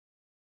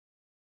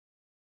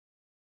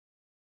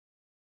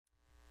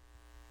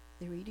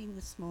The reading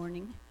this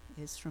morning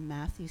is from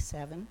Matthew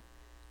 7,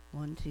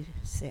 1 to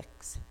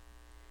 6.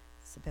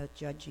 It's about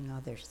judging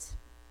others.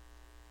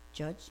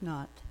 Judge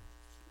not,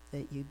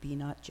 that you be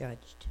not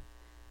judged.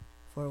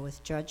 For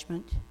with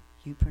judgment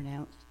you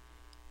pronounce,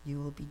 you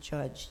will be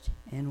judged,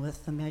 and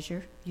with the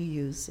measure you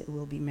use, it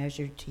will be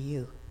measured to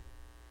you.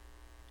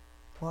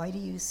 Why do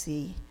you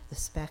see the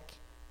speck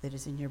that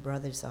is in your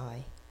brother's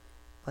eye,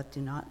 but do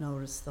not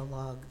notice the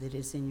log that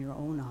is in your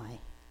own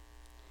eye?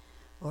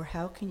 Or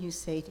how can you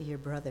say to your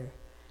brother,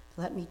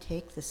 let me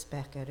take the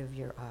speck out of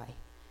your eye,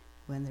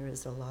 when there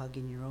is a log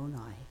in your own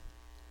eye?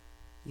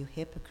 You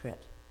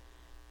hypocrite,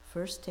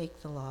 first take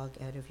the log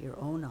out of your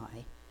own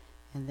eye,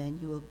 and then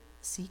you will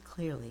see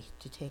clearly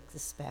to take the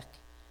speck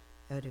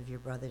out of your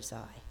brother's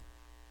eye.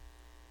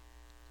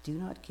 Do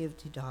not give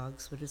to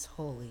dogs what is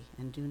holy,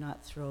 and do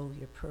not throw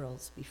your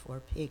pearls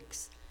before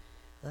pigs,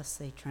 lest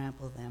they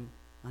trample them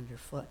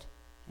underfoot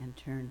and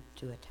turn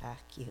to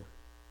attack you.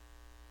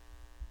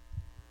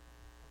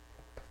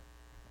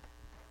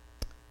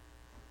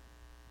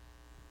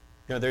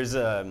 You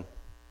know,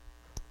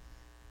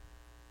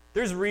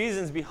 there's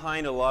reasons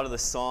behind a lot of the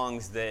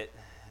songs that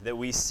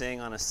we sing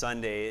on a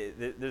Sunday.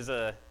 There's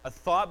a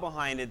thought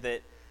behind it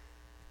that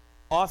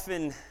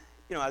often,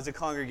 you know, as a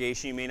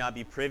congregation, you may not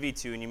be privy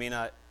to and you may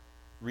not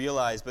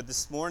realize. But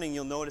this morning,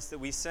 you'll notice that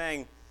we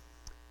sang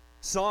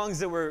songs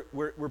that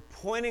we're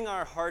pointing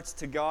our hearts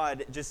to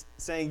God, just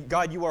saying,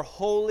 God, you are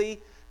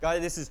holy. God,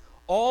 this is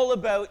all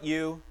about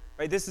you.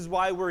 Right, this is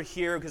why we're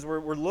here, because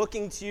we're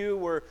looking to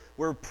you,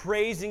 we're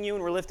praising you,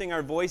 and we're lifting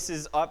our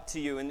voices up to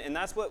you. And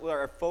that's what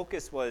our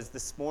focus was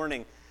this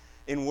morning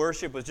in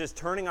worship, was just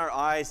turning our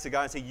eyes to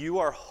God and say, you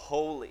are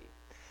holy.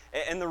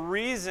 And the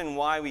reason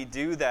why we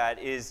do that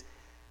is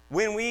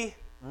when we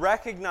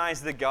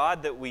recognize the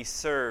God that we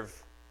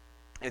serve,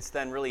 it's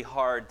then really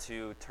hard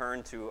to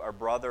turn to our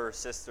brother or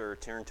sister, or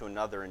turn to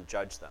another and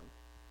judge them.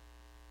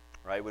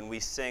 Right, when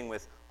we sing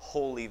with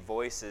holy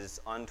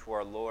voices unto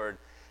our Lord,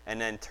 and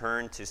then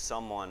turn to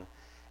someone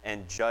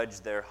and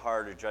judge their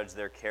heart or judge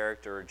their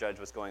character or judge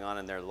what's going on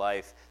in their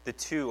life, the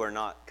two are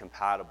not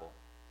compatible.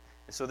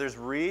 And so there's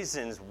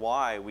reasons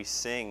why we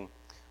sing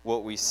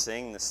what we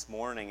sing this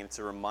morning, and it's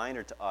a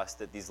reminder to us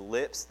that these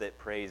lips that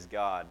praise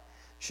God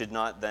should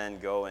not then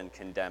go and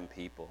condemn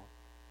people.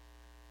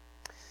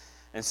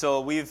 And so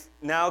we've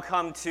now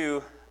come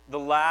to the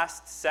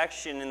last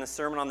section in the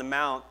Sermon on the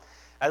Mount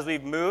as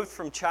we've moved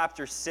from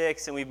chapter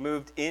 6 and we've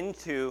moved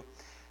into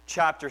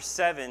chapter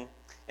 7.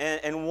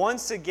 And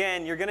once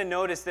again, you're going to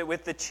notice that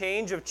with the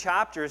change of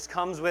chapters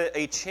comes with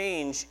a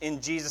change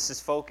in Jesus'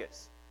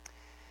 focus.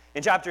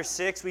 In chapter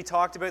 6, we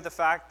talked about the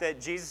fact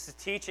that Jesus'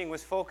 teaching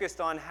was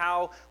focused on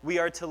how we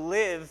are to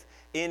live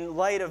in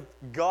light of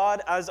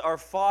God as our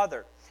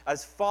Father.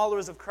 As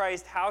followers of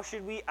Christ, how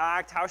should we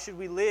act? How should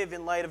we live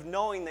in light of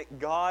knowing that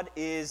God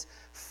is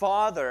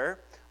Father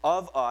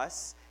of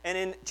us? And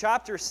in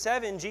chapter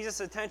 7,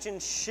 Jesus' attention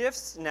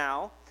shifts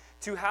now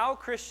to how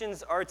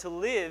Christians are to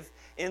live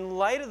in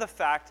light of the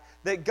fact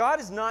that God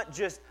is not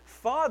just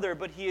Father,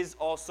 but He is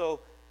also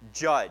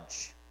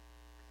Judge.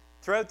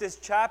 Throughout this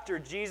chapter,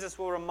 Jesus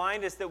will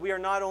remind us that we are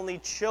not only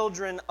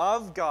children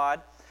of God,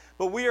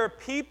 but we are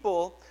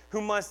people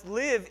who must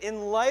live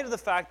in light of the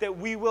fact that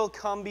we will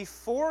come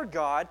before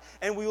God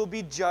and we will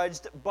be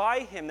judged by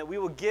Him, that we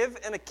will give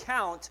an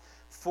account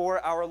for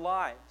our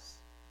lives.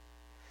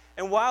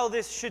 And while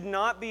this should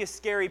not be a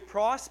scary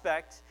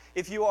prospect,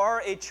 if you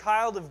are a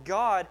child of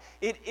God,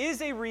 it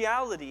is a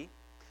reality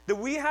that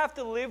we have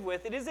to live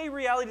with. It is a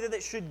reality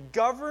that should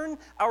govern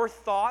our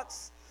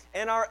thoughts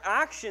and our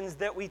actions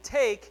that we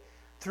take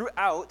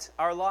throughout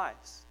our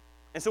lives.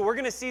 And so we're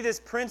going to see this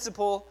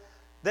principle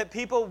that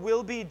people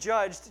will be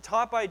judged,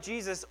 taught by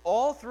Jesus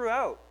all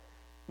throughout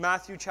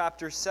Matthew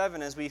chapter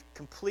 7 as we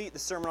complete the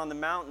Sermon on the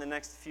Mount in the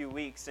next few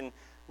weeks. And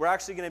we're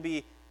actually going to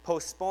be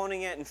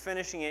postponing it and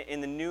finishing it in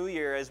the new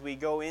year as we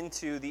go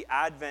into the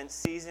Advent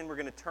season. We're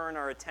going to turn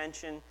our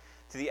attention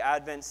to the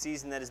Advent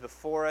season that is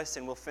before us,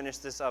 and we'll finish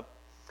this up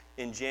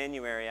in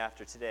January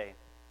after today.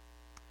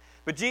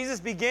 But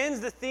Jesus begins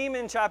the theme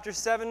in chapter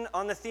 7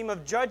 on the theme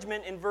of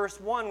judgment in verse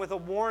 1 with a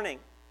warning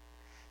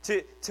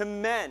to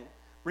men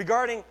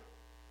regarding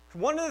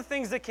one of the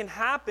things that can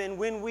happen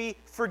when we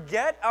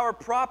forget our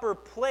proper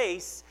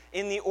place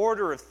in the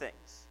order of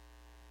things.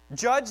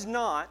 Judge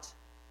not,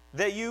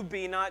 that you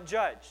be not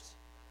judged.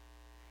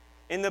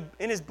 In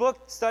his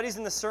book, Studies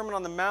in the Sermon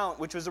on the Mount,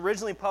 which was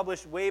originally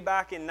published way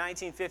back in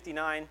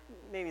 1959,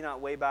 maybe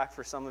not way back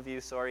for some of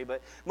you, sorry,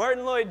 but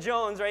Martin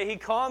Lloyd-Jones, right, he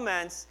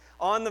comments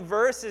on the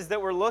verses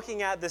that we're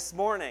looking at this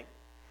morning.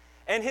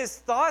 And his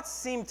thoughts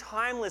seem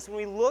timeless when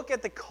we look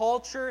at the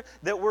culture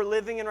that we're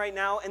living in right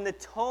now and the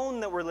tone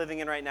that we're living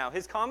in right now.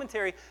 His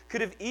commentary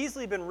could have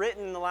easily been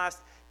written in the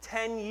last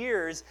 10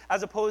 years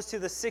as opposed to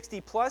the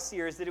 60 plus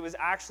years that it was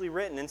actually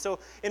written. And so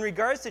in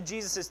regards to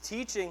Jesus'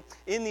 teaching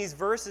in these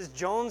verses,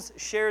 Jones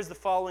shares the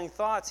following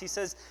thoughts. He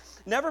says,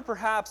 never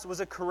perhaps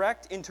was a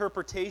correct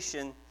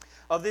interpretation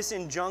of this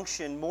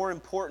injunction more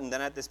important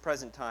than at this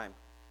present time.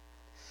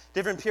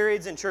 Different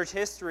periods in church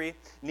history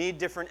need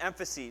different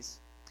emphases.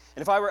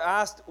 And if I were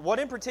asked, what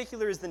in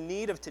particular is the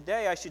need of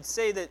today, I should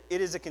say that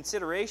it is a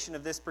consideration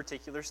of this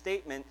particular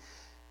statement,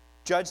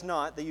 judge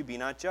not that you be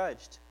not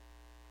judged.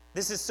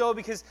 This is so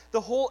because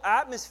the whole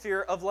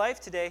atmosphere of life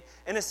today,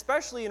 and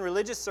especially in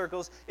religious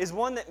circles, is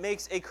one that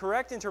makes a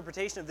correct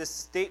interpretation of this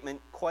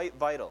statement quite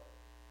vital.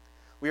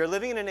 We are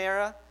living in an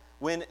era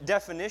when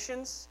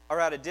definitions are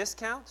at a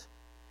discount,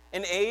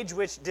 an age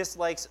which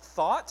dislikes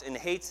thought and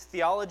hates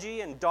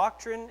theology and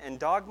doctrine and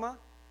dogma.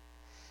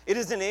 It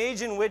is an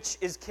age in which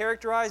is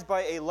characterized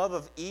by a love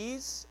of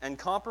ease and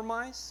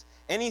compromise,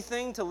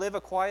 anything to live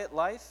a quiet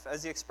life,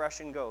 as the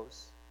expression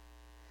goes.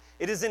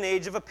 It is an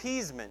age of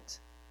appeasement.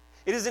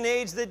 It is an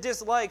age that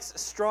dislikes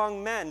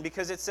strong men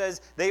because it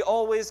says they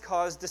always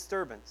cause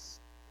disturbance.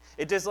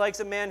 It dislikes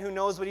a man who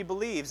knows what he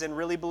believes and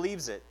really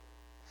believes it.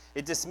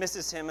 It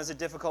dismisses him as a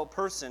difficult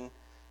person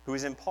who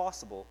is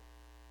impossible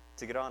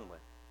to get on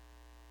with.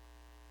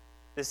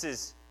 This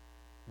is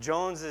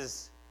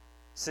Jones's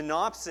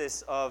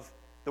synopsis of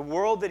the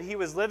world that he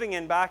was living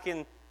in back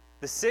in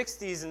the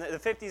 60s and the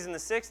 50s and the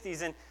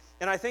 60s.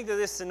 And I think that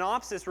this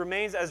synopsis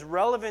remains as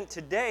relevant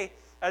today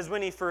as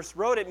when he first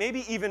wrote it,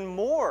 maybe even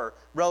more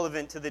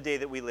relevant to the day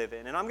that we live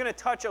in. And I'm going to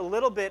touch a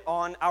little bit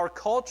on our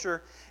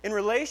culture in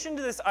relation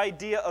to this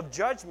idea of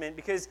judgment,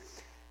 because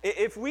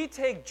if we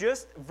take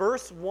just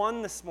verse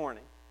 1 this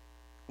morning,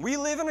 we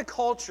live in a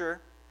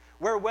culture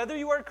where whether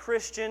you are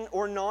Christian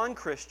or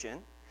non-Christian,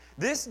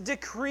 this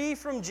decree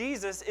from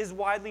Jesus is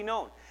widely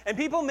known. And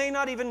people may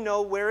not even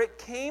know where it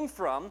came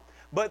from,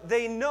 but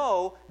they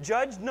know,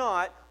 judge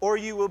not, or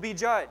you will be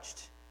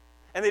judged.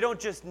 And they don't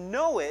just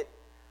know it,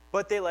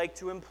 but they like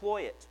to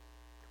employ it,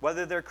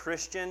 whether they're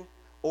Christian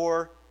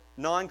or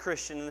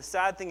non-Christian. And the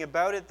sad thing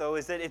about it, though,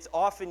 is that it's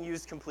often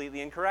used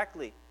completely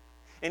incorrectly.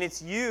 And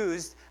it's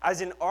used as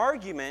an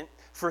argument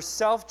for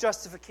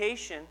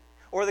self-justification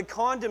or the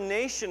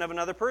condemnation of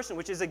another person,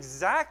 which is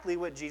exactly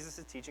what Jesus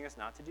is teaching us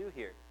not to do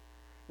here.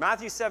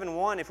 Matthew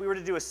 7:1, if we were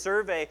to do a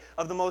survey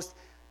of the most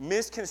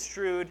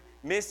misconstrued,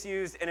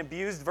 misused, and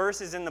abused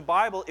verses in the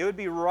Bible, it would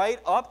be right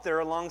up there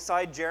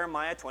alongside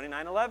Jeremiah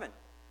 29:11.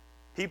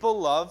 People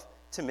love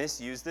to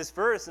misuse this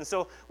verse. And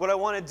so what I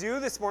want to do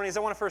this morning is I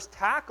want to first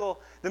tackle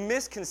the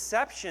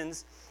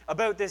misconceptions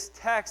about this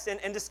text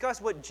and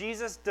discuss what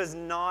Jesus does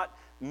not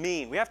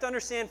mean. We have to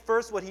understand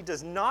first what he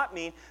does not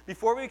mean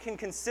before we can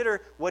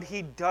consider what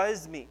he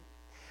does mean.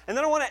 And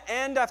then I want to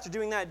end after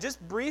doing that just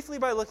briefly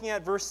by looking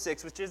at verse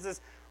 6, which is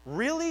this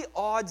really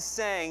odd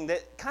saying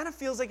that kind of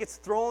feels like it's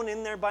thrown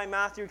in there by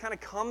Matthew. It kind of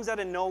comes out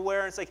of nowhere.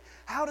 And it's like,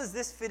 how does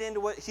this fit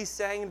into what he's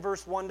saying in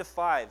verse 1 to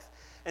 5?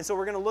 And so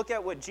we're going to look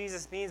at what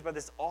Jesus means by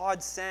this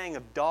odd saying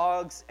of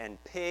dogs and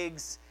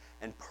pigs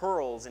and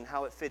pearls and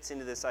how it fits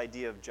into this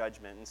idea of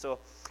judgment. And so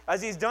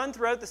as he's done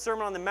throughout the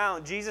Sermon on the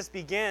Mount, Jesus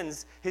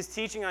begins his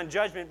teaching on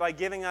judgment by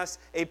giving us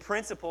a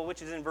principle,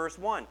 which is in verse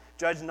 1.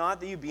 Judge not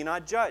that you be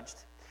not judged.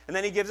 And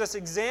then he gives us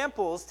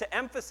examples to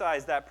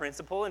emphasize that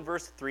principle in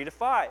verse 3 to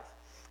 5.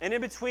 And in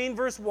between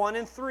verse 1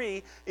 and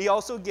 3, he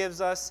also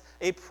gives us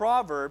a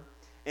proverb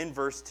in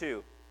verse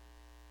 2.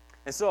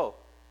 And so,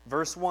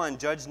 verse 1,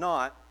 judge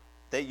not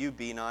that you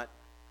be not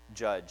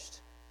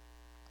judged.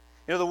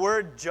 You know, the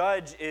word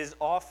judge is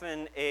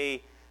often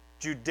a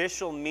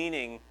judicial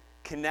meaning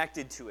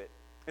connected to it.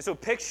 And so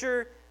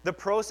picture the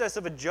process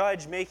of a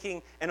judge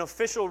making an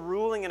official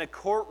ruling in a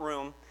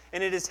courtroom,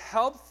 and it's a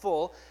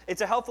helpful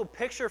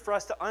picture for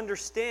us to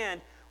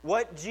understand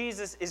what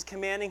Jesus is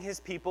commanding his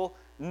people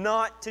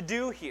not to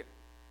do here.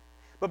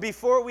 But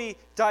before we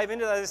dive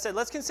into that, as I said,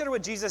 let's consider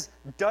what Jesus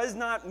does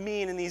not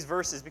mean in these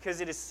verses,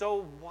 because it is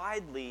so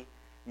widely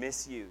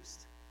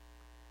misused.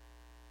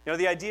 You know,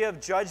 the idea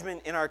of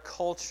judgment in our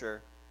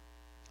culture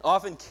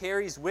often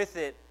carries with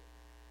it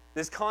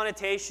this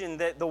connotation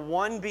that the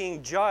one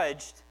being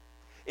judged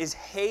is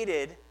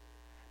hated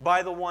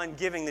by the one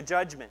giving the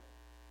judgment.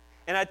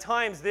 And at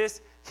times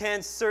this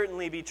can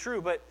certainly be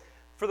true, but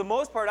for the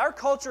most part, our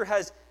culture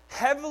has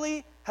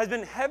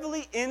been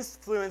heavily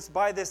influenced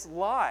by this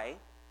lie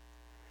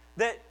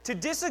that to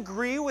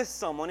disagree with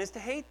someone is to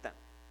hate them.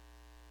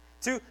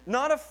 To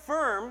not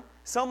affirm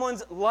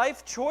someone's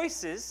life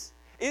choices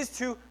is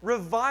to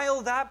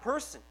revile that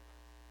person.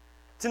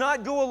 To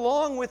not go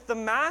along with the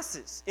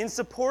masses in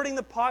supporting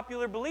the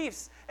popular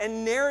beliefs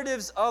and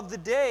narratives of the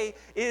day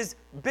is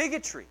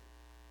bigotry.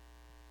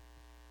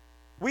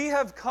 We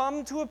have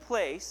come to a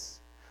place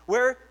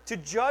where to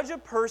judge a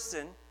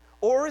person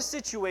or a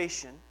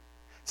situation,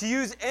 to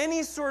use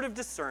any sort of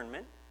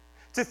discernment,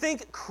 to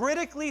think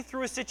critically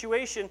through a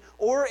situation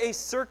or a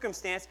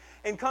circumstance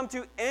and come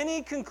to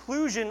any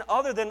conclusion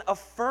other than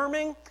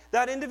affirming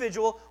that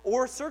individual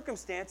or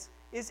circumstance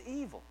is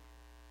evil.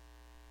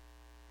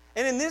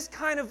 And in this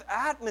kind of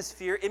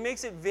atmosphere, it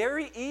makes it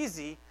very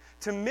easy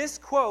to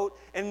misquote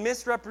and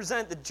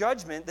misrepresent the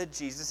judgment that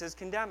Jesus is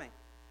condemning.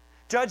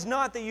 Judge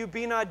not that you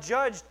be not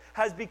judged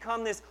has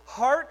become this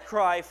heart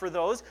cry for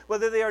those,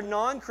 whether they are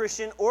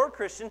non-Christian or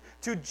Christian,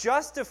 to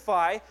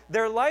justify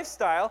their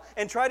lifestyle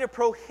and try to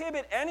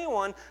prohibit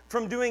anyone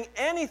from doing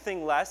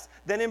anything less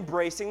than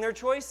embracing their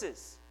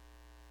choices.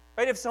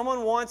 Right? If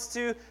someone wants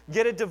to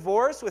get a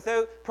divorce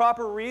without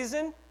proper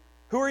reason,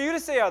 who are you to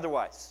say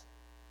otherwise?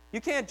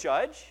 You can't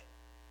judge.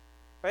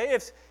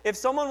 Right? If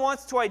someone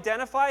wants to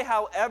identify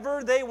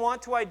however they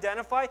want to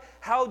identify,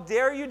 how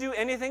dare you do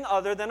anything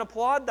other than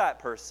applaud that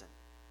person?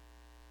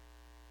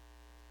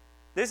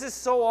 This is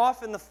so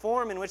often the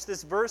form in which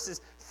this verse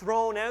is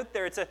thrown out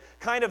there. It's a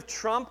kind of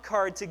trump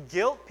card to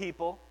guilt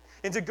people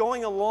into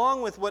going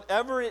along with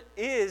whatever it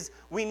is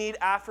we need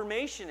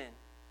affirmation in.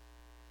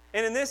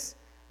 And in this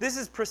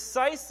is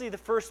precisely the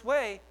first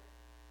way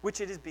which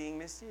it is being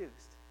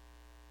misused.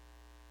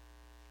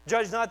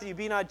 Judge not that you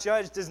be not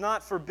judged does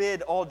not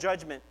forbid all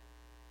judgment.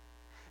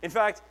 In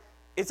fact,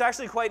 it's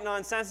actually quite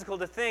nonsensical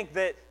to think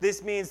that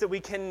this means that we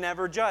can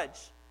never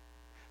judge.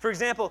 For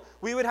example,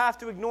 we would have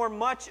to ignore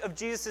much of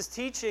Jesus'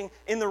 teaching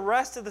in the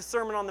rest of the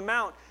Sermon on the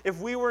Mount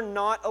if we were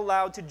not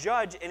allowed to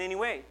judge in any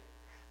way.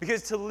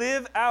 Because to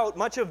live out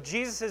much of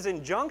Jesus'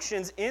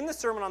 injunctions in the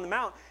Sermon on the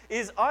Mount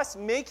is us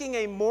making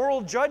a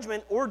moral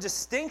judgment or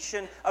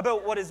distinction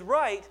about what is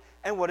right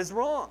and what is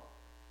wrong.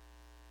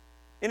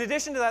 In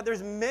addition to that,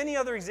 there's many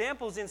other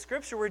examples in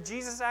Scripture where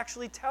Jesus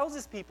actually tells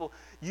his people,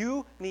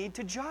 you need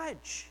to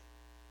judge.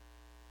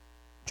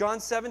 John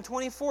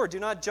 7:24, do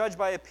not judge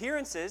by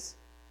appearances,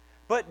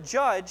 but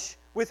judge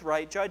with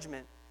right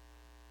judgment.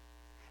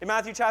 In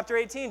Matthew chapter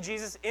 18,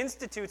 Jesus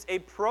institutes a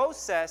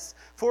process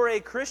for a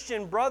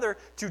Christian brother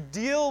to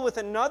deal with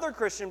another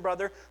Christian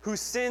brother who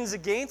sins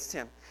against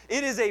him.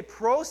 It is a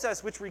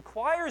process which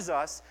requires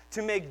us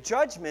to make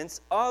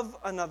judgments of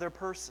another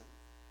person.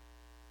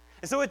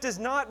 And so it does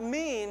not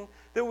mean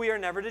that we are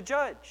never to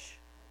judge.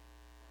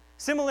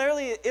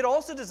 Similarly, it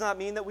also does not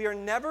mean that we are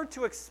never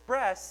to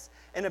express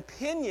an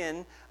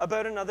opinion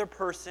about another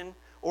person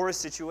or a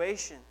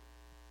situation.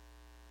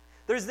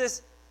 There's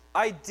this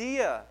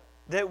idea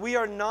that we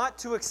are not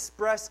to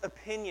express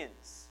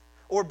opinions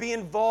or be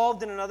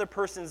involved in another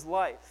person's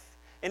life.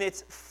 And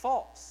it's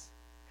false.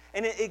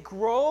 And it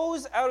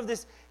grows out of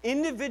this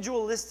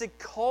individualistic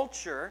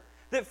culture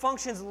that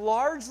functions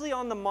largely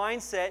on the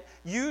mindset,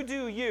 you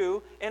do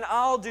you and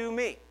I'll do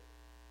me.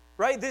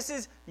 Right? This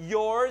is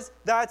yours,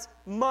 that's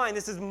mine.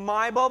 This is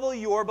my bubble,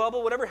 your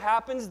bubble. Whatever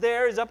happens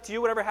there is up to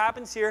you. Whatever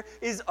happens here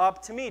is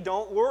up to me.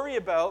 Don't worry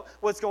about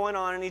what's going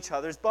on in each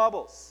other's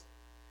bubbles.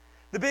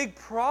 The big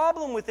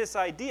problem with this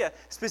idea,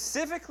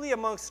 specifically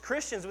amongst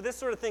Christians, when this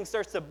sort of thing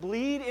starts to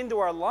bleed into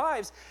our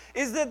lives,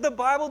 is that the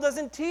Bible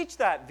doesn't teach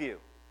that view.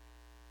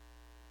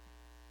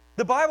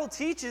 The Bible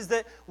teaches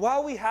that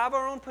while we have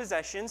our own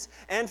possessions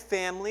and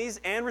families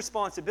and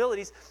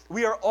responsibilities,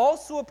 we are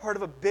also a part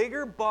of a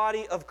bigger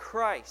body of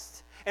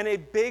Christ and a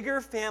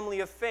bigger family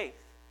of faith.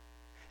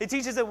 It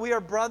teaches that we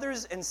are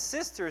brothers and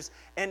sisters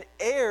and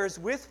heirs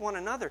with one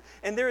another.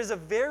 And there is a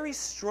very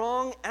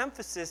strong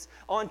emphasis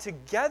on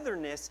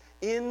togetherness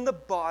in the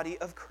body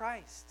of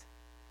Christ.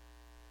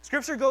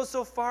 Scripture goes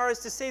so far as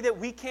to say that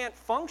we can't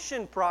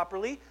function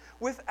properly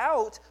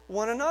without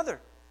one another.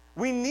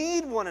 We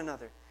need one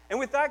another. And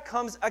with that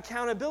comes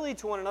accountability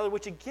to one another,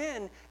 which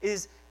again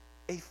is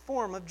a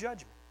form of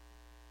judgment.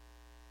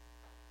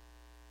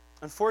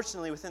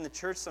 Unfortunately, within the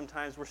church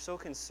sometimes we're so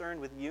concerned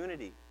with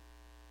unity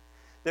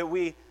that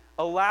we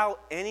allow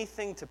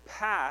anything to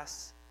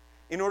pass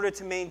in order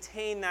to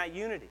maintain that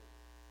unity.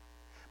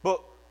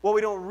 But what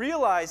we don't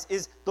realize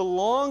is the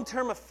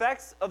long-term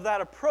effects of that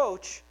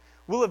approach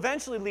will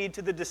eventually lead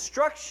to the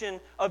destruction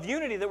of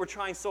unity that we're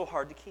trying so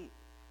hard to keep.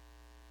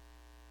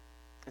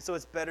 And so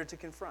it's better to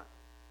confront.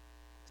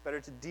 It's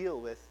better to deal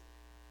with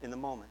in the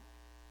moment.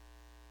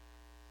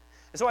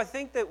 And so I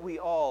think that we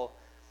all,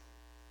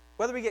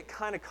 whether we get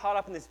kind of caught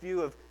up in this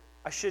view of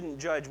I shouldn't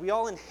judge, we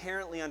all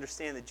inherently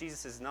understand that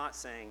Jesus is not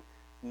saying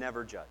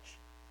never judge.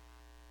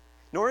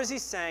 Nor is he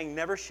saying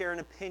never share an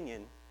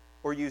opinion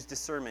or use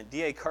discernment.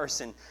 D.A.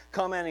 Carson,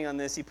 commenting on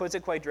this, he puts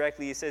it quite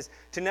directly. He says,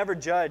 to never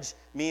judge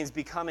means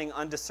becoming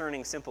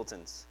undiscerning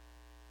simpletons.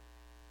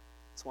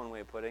 That's one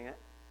way of putting it.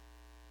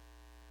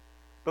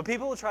 But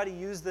people will try to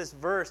use this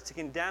verse to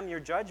condemn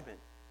your judgment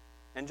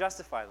and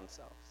justify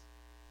themselves.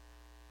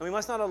 And we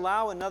must not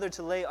allow another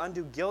to lay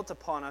undue guilt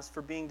upon us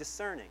for being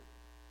discerning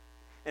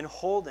and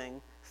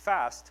holding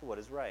fast to what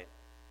is right.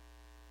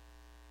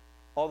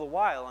 All the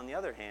while, on the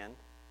other hand,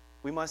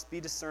 we must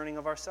be discerning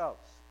of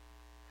ourselves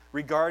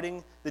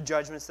regarding the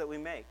judgments that we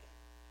make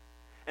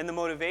and the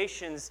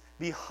motivations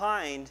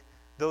behind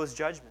those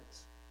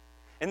judgments.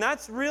 And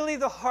that's really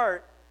the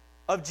heart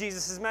of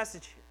Jesus'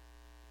 message here.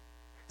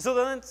 So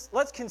then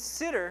let's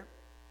consider,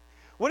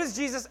 what does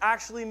Jesus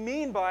actually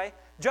mean by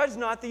judge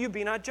not that you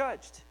be not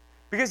judged?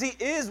 Because he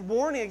is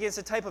warning against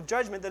a type of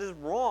judgment that is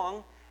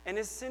wrong and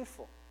is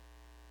sinful.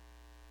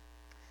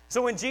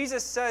 So when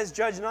Jesus says,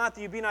 judge not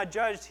that you be not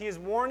judged, he is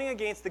warning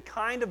against the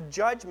kind of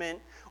judgment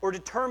or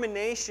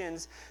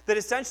determinations that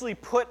essentially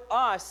put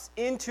us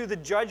into the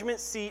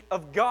judgment seat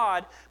of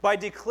God by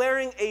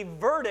declaring a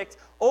verdict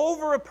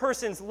over a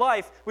person's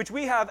life which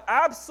we have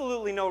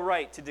absolutely no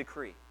right to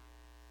decree.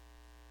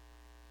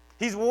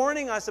 He's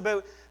warning us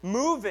about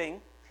moving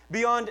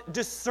beyond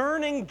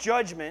discerning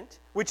judgment,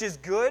 which is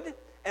good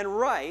and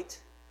right,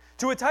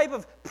 to a type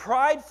of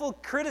prideful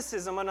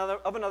criticism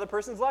of another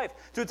person's life,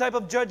 to a type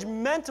of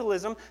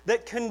judgmentalism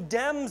that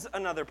condemns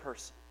another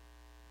person.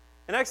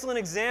 An excellent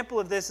example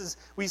of this is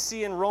we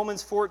see in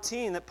Romans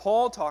 14 that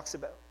Paul talks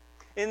about.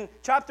 In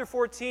chapter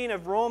 14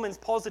 of Romans,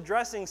 Paul's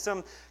addressing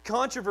some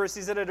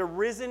controversies that had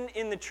arisen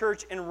in the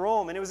church in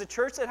Rome. And it was a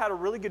church that had a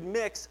really good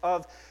mix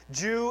of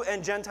Jew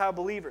and Gentile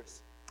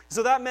believers.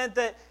 So that meant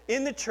that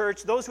in the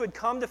church, those who had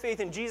come to faith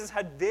in Jesus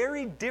had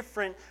very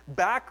different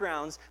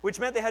backgrounds, which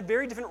meant they had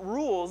very different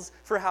rules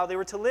for how they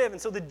were to live. And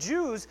so the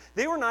Jews,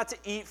 they were not to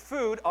eat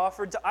food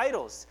offered to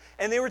idols,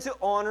 and they were to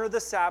honor the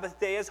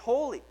Sabbath day as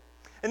holy.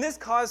 And this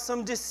caused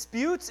some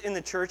disputes in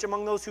the church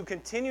among those who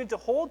continued to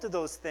hold to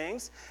those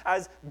things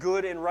as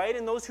good and right,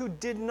 and those who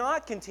did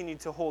not continue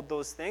to hold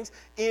those things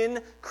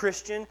in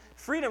Christian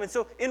freedom. And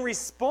so in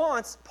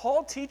response,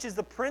 Paul teaches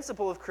the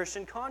principle of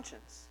Christian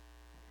conscience.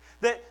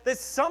 That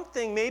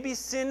something may be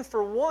sin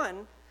for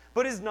one,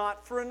 but is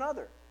not for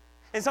another.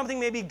 And something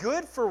may be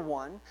good for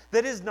one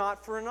that is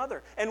not for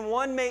another. And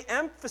one may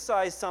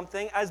emphasize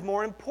something as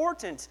more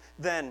important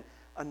than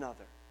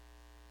another.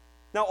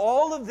 Now,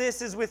 all of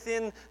this is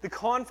within the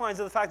confines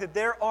of the fact that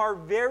there are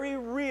very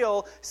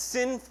real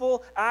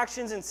sinful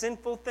actions and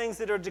sinful things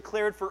that are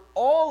declared for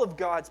all of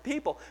God's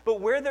people.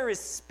 But where there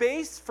is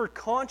space for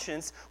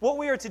conscience, what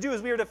we are to do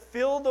is we are to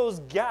fill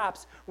those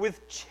gaps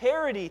with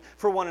charity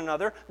for one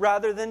another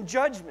rather than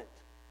judgment.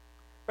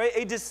 Right?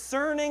 A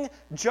discerning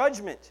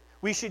judgment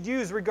we should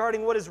use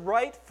regarding what is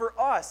right for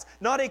us,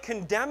 not a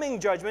condemning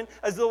judgment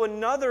as though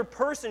another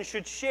person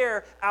should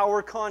share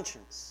our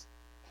conscience.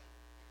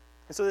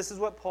 And so this is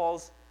what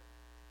Paul's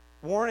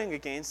warning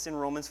against in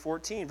Romans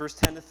 14, verse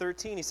 10 to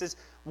 13. He says,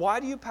 why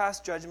do you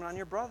pass judgment on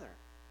your brother?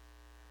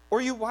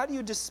 Or why do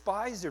you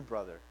despise your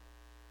brother?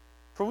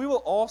 For we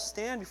will all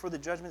stand before the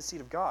judgment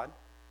seat of God.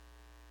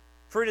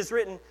 For it is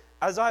written,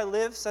 as I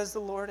live, says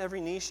the Lord,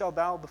 every knee shall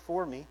bow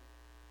before me,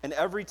 and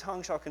every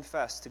tongue shall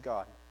confess to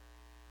God.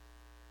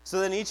 So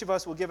then each of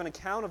us will give an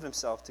account of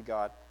himself to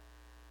God.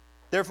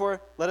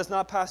 Therefore, let us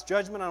not pass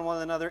judgment on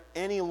one another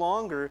any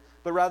longer,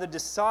 but rather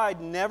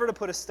decide never to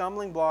put a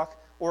stumbling block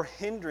or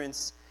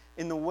hindrance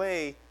in the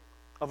way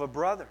of a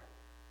brother.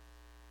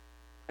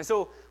 And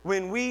so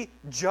when we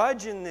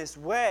judge in this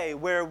way,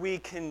 where we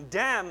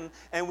condemn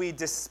and we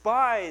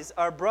despise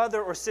our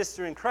brother or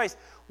sister in Christ,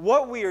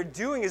 what we are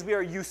doing is we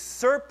are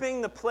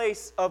usurping the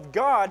place of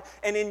God,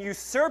 and in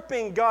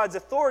usurping God's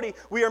authority,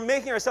 we are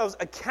making ourselves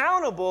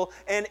accountable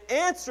and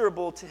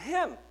answerable to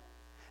Him.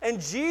 And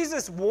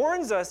Jesus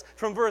warns us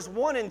from verse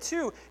 1 and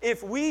 2,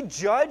 if we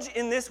judge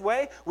in this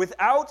way,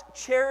 without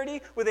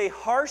charity, with a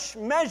harsh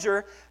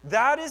measure,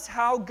 that is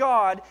how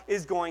God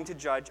is going to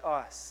judge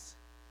us.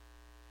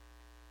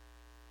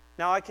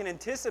 Now, I can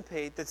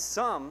anticipate that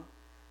some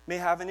may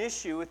have an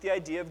issue with the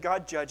idea of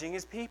God judging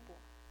His people.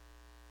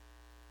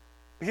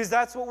 Because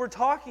that's what we're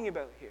talking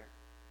about here.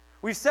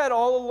 We've said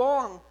all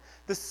along,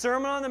 the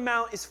Sermon on the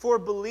Mount is for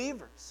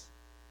believers.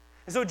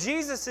 And so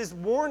Jesus is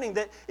warning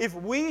that if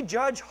we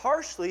judge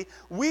harshly,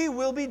 we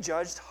will be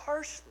judged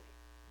harshly.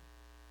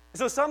 And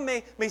so some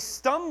may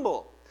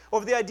stumble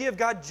over the idea of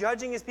God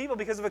judging His people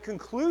because of a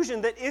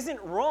conclusion that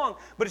isn't wrong,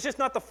 but it's just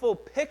not the full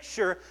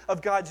picture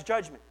of God's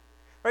judgment.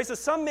 Right? So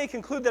some may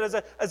conclude that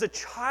as a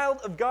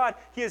child of God,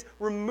 He has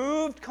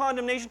removed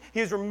condemnation, He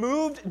has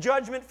removed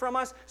judgment from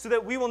us so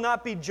that we will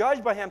not be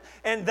judged by Him.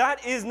 And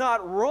that is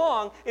not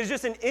wrong. It's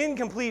just an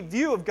incomplete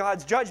view of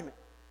God's judgment.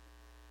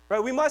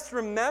 Right? We must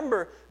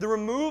remember the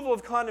removal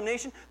of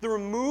condemnation, the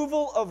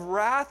removal of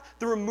wrath,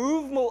 the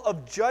removal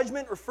of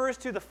judgment refers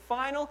to the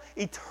final,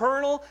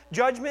 eternal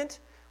judgment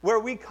where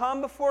we come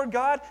before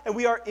God and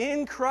we are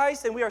in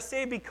Christ and we are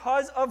saved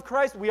because of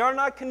Christ. We are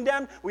not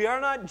condemned. We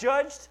are not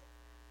judged.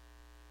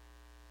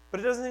 But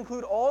it doesn't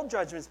include all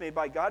judgments made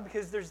by God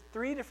because there's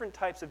 3 different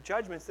types of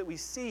judgments that we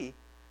see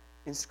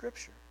in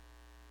Scripture.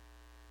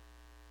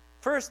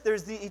 First,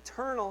 there's the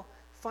eternal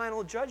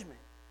final judgment,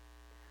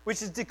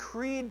 which is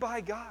decreed by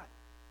God,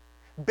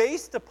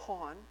 based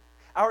upon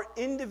our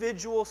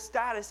individual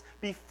status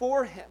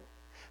before Him,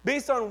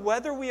 based on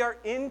whether we are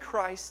in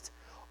Christ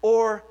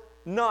or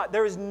not.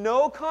 There is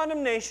no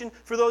condemnation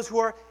for those who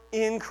are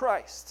in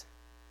Christ.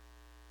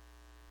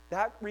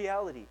 That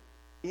reality,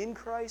 in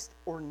Christ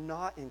or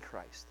not in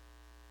Christ,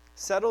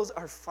 settles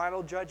our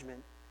final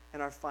judgment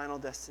and our final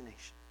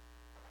destination.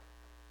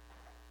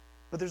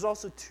 But there's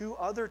also 2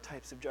 other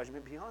types of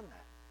judgment beyond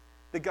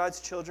that God's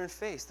children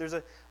face. There's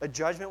a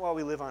judgment while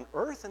we live on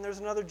earth, and there's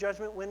another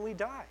judgment when we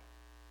die.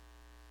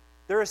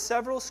 There are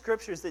several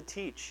scriptures that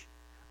teach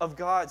of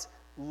God's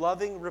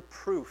loving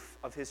reproof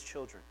of His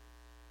children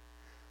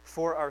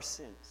for our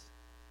sins.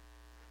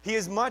 He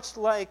is much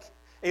like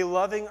a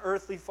loving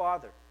earthly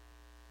father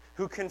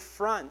who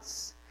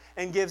confronts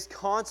and gives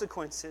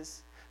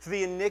consequences for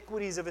the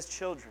iniquities of his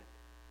children.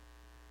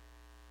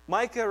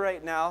 Micah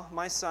right now,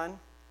 my son,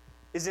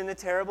 is in the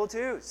terrible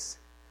twos.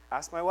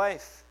 Ask my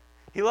wife.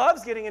 He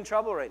loves getting in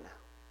trouble right now.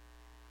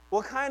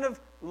 What kind of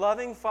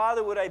loving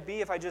father would I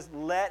be if I just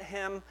let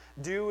him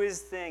do his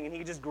thing and he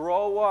could just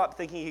grow up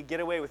thinking he could get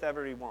away with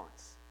whatever he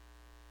wants?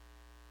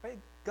 Right?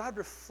 God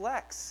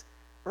reflects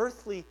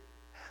earthly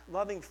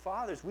loving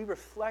fathers, we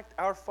reflect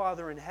our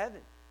Father in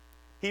heaven.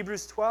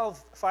 Hebrews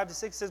 12,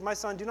 5-6 says, "My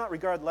son, do not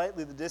regard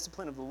lightly the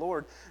discipline of the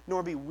Lord,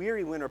 nor be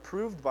weary when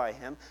reproved by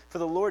him. For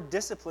the Lord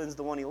disciplines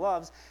the one he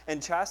loves,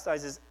 and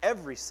chastises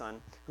every son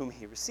whom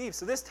he receives."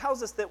 So this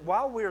tells us that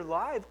while we're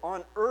alive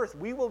on earth,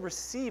 we will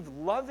receive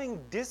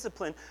loving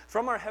discipline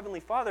from our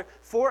Heavenly Father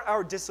for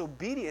our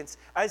disobedience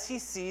as he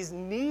sees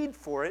need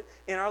for it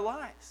in our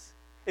lives.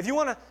 If you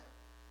want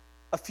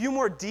a few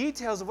more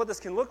details of what this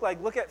can look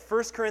like, look at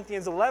 1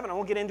 Corinthians 11. I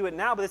won't get into it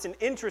now, but it's an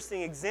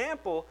interesting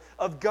example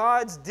of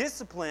God's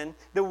discipline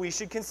that we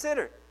should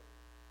consider.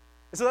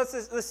 So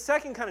that's the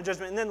second kind of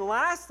judgment. And then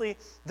lastly,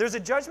 there's a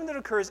judgment that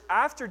occurs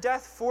after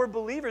death for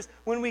believers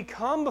when we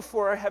come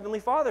before our Heavenly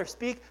Father.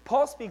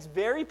 Paul speaks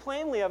very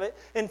plainly of it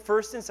in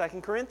 1 and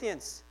 2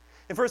 Corinthians.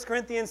 In 1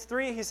 Corinthians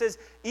 3, he says,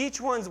 "Each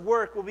one's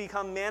work will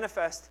become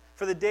manifest,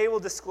 for the day will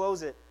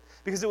disclose it,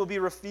 because it will be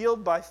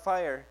revealed by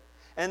fire.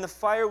 And the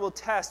fire will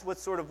test what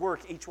sort of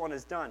work each one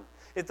has done.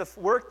 If the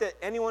work that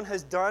anyone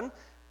has built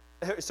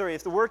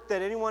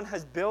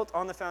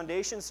on the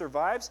foundation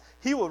survives,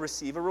 he will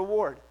receive a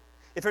reward.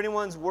 If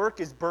anyone's work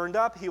is burned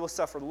up, he will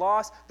suffer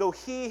loss, though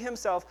he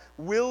himself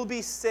will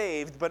be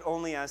saved, but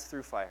only as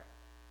through fire."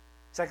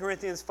 2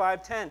 Corinthians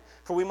 5:10,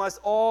 "For we must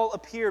all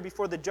appear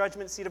before the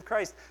judgment seat of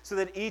Christ, so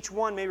that each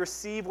one may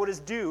receive what is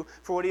due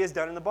for what he has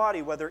done in the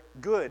body, whether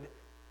good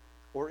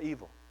or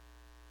evil."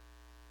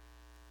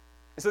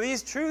 So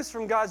these truths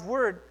from God's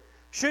Word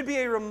should be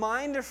a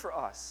reminder for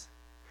us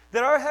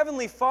that our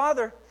Heavenly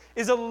Father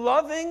is a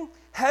loving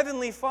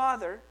Heavenly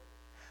Father,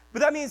 but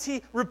that means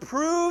He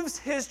reproves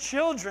His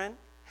children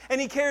and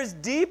He cares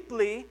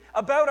deeply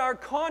about our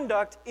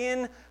conduct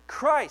in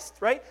Christ,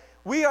 right?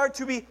 We are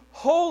to be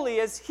holy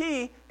as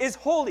He is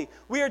holy.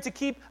 We are to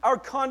keep our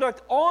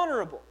conduct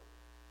honorable.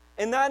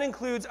 And that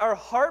includes our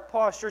heart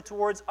posture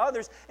towards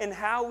others and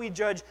how we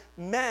judge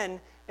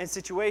men and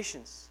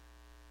situations.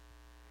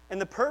 And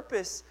the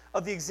purpose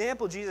of the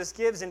example Jesus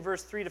gives in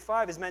verse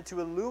 3-5 is meant to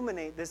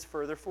illuminate this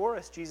further for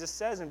us. Jesus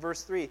says in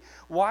verse 3,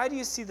 "Why do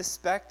you see the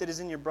speck that is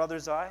in your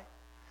brother's eye,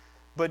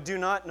 but do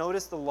not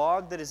notice the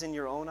log that is in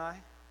your own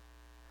eye?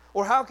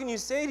 Or how can you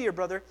say to your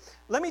brother,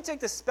 'Let me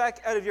take the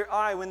speck out of your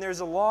eye,' when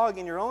there's a log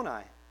in your own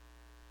eye?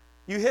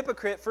 You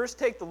hypocrite, first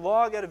take the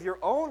log out of your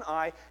own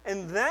eye,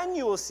 and then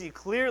you will see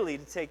clearly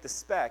to take the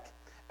speck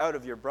out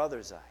of your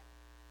brother's eye."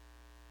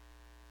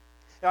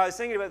 Now, I was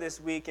thinking about this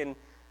week and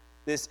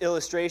this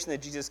illustration that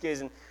Jesus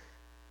gives.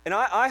 And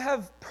I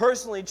have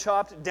personally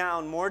chopped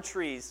down more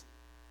trees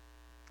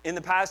in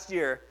the past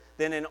year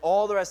than in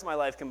all the rest of my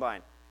life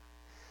combined.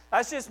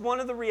 That's just one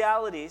of the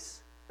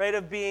realities, right,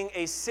 of being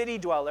a city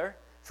dweller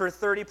for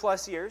 30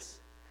 plus years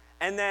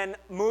and then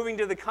moving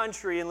to the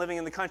country and living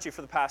in the country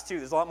for the past 2.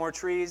 There's a lot more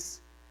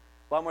trees,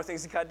 a lot more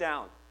things to cut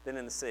down than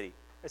in the city.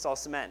 It's all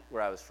cement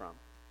where I was from.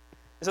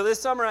 So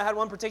this summer I had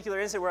one particular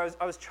incident where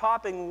I was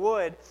chopping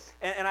wood,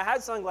 and I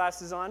had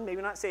sunglasses on,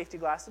 maybe not safety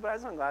glasses, but I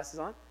had sunglasses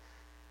on.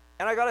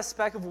 And I got a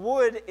speck of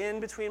wood in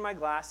between my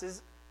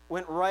glasses,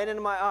 went right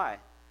into my eye.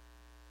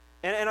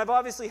 And I've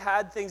obviously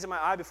had things in my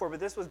eye before,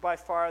 but this was by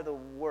far the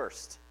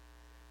worst.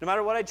 No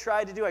matter what I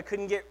tried to do, I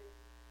couldn't get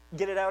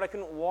it out. I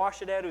couldn't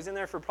wash it out. It was in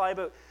there for probably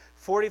about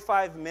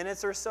 45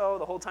 minutes or so,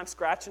 the whole time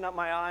scratching up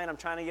my eye, and I'm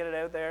trying to get it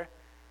out there.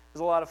 It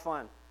was a lot of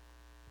fun.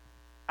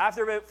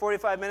 After about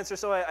 45 minutes or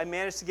so, I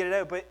managed to get it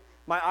out, but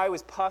my eye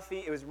was puffy,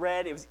 it was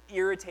red, it was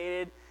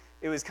irritated,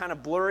 it was kind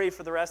of blurry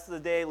for the rest of the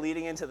day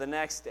leading into the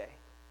next day.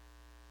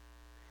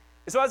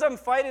 So as I'm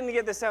fighting to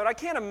get this out, I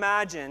can't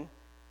imagine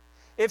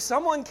if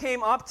someone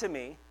came up to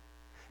me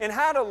and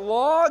had a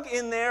log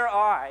in their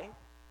eye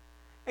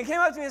and came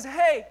up to me and said,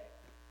 "Hey,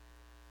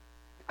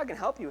 I can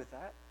help you with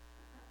that.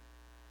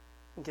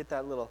 I can get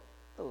that little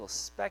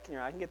speck in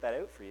your eye, I can get that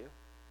out for you."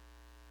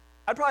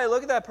 I'd probably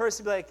look at that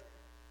person and be like,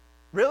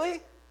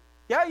 "Really?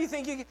 Yeah, you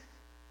think you can?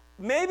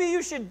 Maybe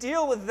you should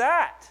deal with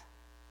that.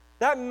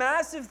 That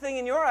massive thing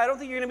in your eye. I don't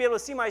think you're going to be able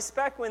to see my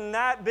speck when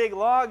that big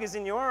log is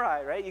in your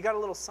eye, right? You got a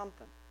little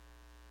something.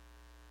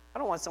 I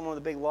don't want someone with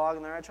a big log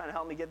in their eye trying to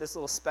help me get this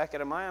little speck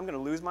out of my eye. I'm going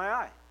to lose my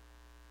eye."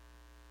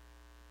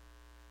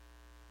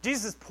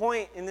 Jesus'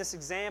 point in this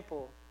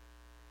example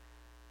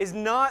is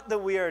not that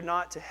we are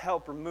not to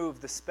help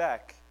remove the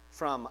speck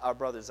from our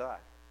brother's eye,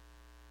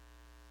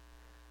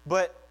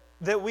 but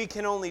that we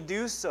can only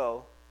do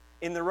so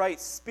in the right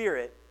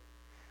spirit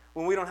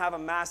when we don't have a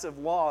massive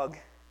log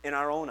in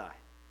our own eye.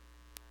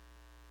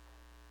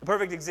 The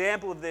perfect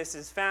example of this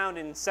is found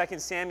in 2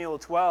 Samuel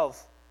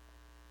 12.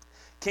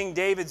 King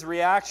David's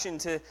reaction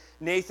to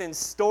Nathan's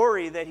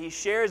story that he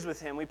shares with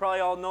him. We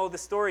probably all know the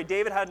story.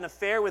 David had an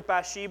affair with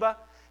Bathsheba.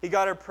 He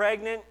got her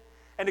pregnant,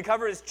 and to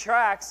cover his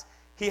tracks,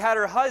 he had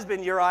her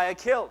husband Uriah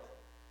killed.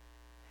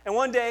 And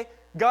one day,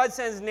 God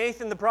sends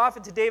Nathan the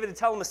prophet to David to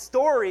tell him a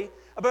story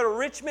about a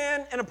rich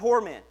man and a poor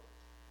man.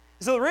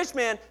 So the rich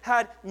man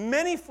had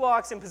many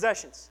flocks and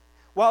possessions,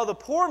 while the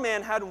poor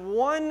man had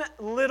one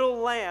little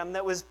lamb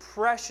that was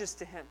precious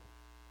to him.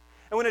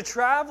 And when a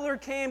traveler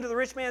came to the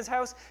rich man's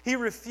house, he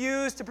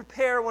refused to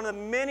prepare one of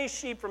the many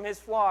sheep from his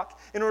flock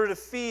in order to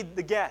feed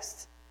the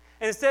guest.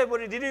 And instead, what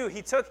did he do?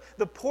 He took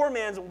the poor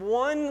man's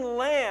one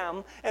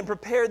lamb and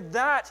prepared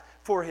that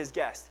for his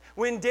guest.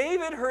 When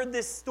David heard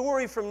this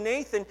story from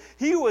Nathan,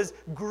 he was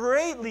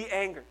greatly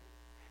angered.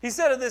 He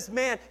said of this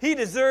man, he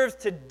deserves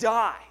to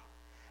die,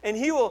 and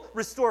he will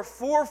restore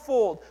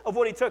fourfold of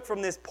what he took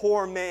from this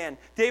poor man.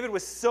 David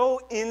was so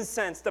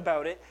incensed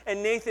about it,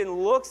 and Nathan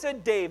looks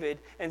at David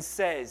and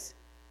says,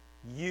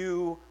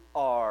 "You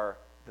are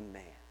the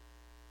man."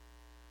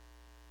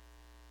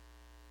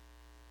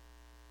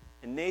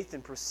 And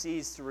Nathan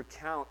proceeds to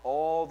recount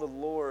all the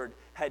Lord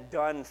had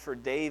done for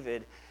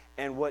David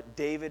and what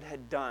David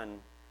had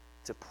done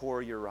to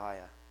poor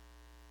Uriah.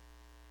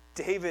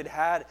 David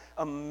had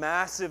a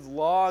massive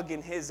log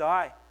in his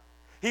eye.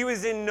 He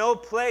was in no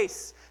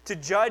place to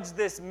judge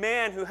this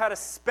man who had a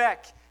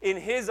speck in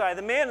his eye.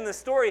 The man in the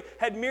story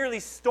had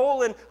merely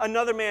stolen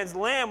another man's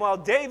lamb, while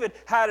David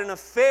had an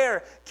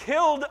affair,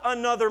 killed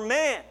another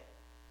man.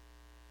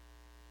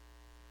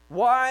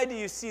 Why do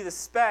you see the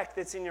speck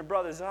that's in your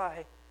brother's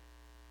eye,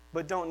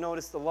 but don't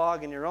notice the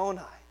log in your own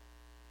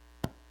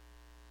eye?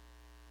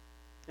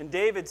 And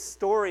David's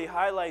story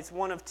highlights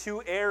one of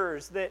two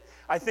errors that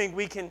I think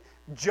we can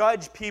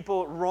judge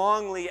people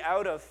wrongly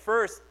out of.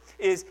 First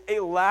is a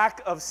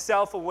lack of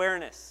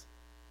self-awareness.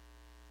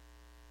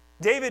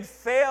 David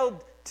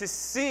failed to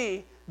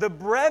see the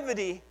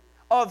brevity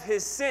of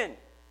his sin,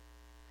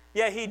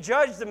 yet he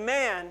judged the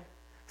man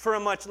for a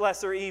much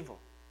lesser evil.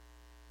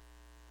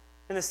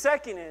 And the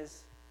second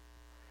is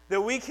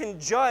that we can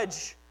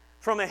judge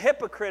from a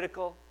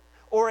hypocritical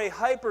or a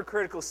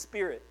hypercritical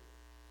spirit.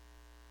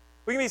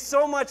 We can be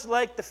so much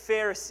like the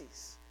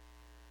Pharisees,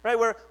 right?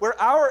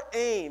 Where our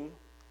aim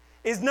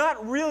is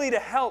not really to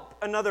help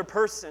another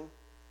person,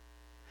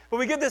 but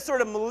we get this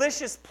sort of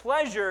malicious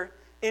pleasure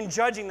in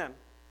judging them.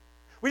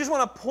 We just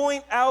want to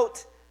point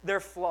out their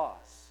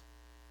flaws.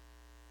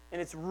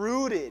 And it's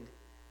rooted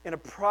in a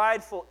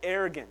prideful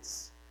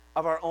arrogance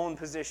of our own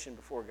position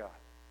before God.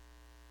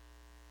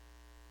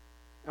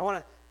 I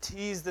want to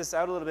tease this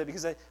out a little bit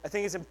because I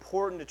think it's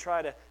important to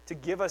try to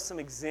give us some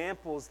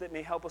examples that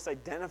may help us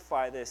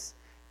identify this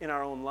in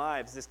our own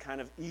lives, this kind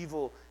of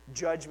evil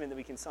judgment that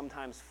we can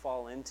sometimes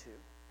fall into.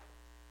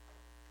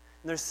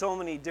 And there's so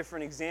many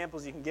different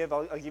examples you can give.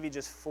 I'll give you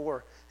just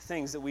 4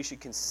 things that we should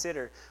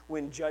consider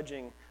when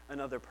judging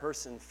another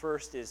person.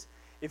 First is,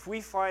 if we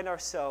find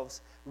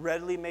ourselves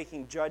readily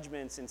making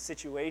judgments in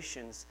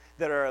situations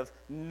that are of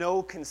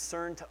no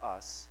concern to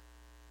us,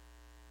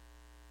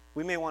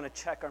 we may want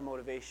to check our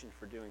motivation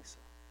for doing so.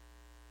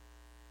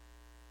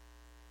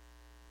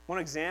 One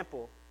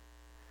example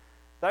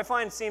that I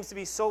find seems to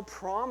be so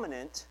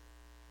prominent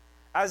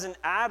as an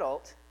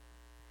adult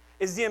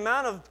is the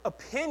amount of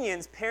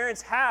opinions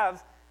parents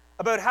have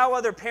about how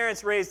other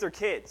parents raise their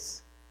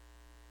kids.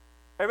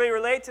 Everybody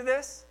relate to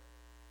this?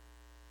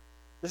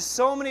 There's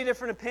so many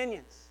different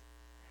opinions.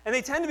 And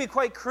they tend to be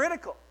quite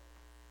critical.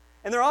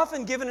 And they're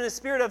often given in a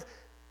spirit of,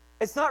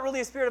 it's not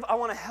really a spirit of, I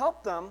want to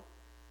help them.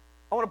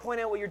 I want to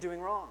point out what you're doing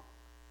wrong.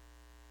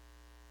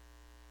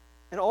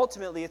 And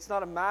ultimately, it's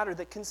not a matter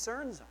that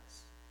concerns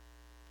us.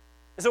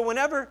 And so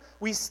whenever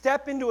we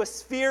step into a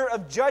sphere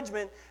of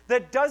judgment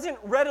that doesn't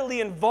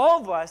readily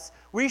involve us,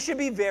 we should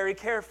be very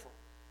careful.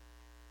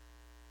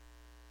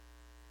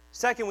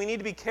 Second, we need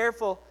to be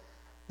careful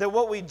that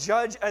what we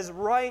judge as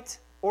right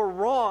or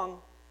wrong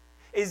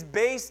is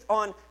based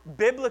on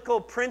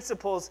biblical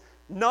principles,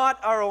 not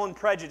our own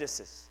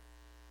prejudices.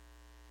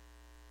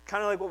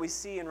 Kind of like what we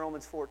see in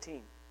Romans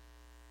 14.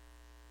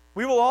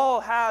 We will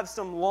all have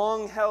some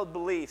long-held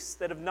beliefs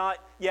that have not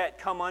yet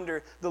come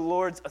under the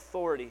Lord's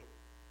authority.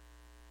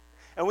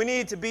 And we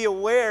need to be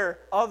aware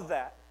of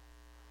that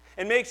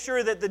and make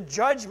sure that the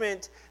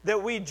judgment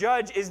that we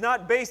judge is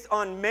not based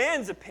on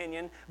man's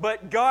opinion,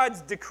 but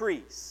God's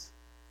decrees.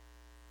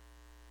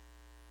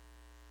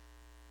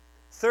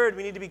 Third,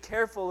 we need to be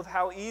careful of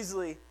how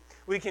easily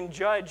we can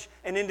judge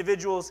an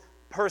individual's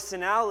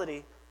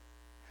personality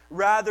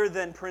rather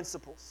than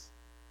principles.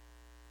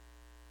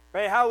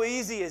 Right? How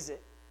easy is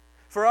it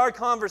for our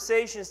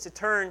conversations to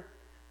turn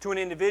to an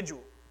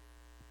individual,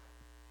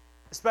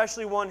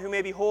 especially one who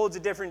maybe holds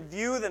a different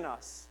view than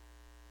us.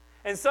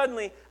 And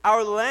suddenly,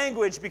 our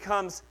language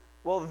becomes,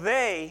 well,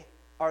 they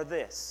are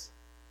this.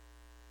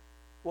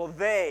 Well,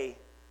 they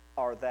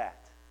are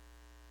that.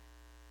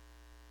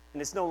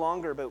 And it's no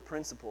longer about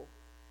principle,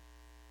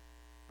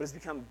 but it's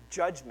become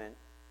judgment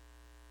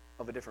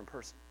of a different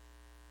person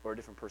or a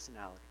different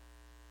personality.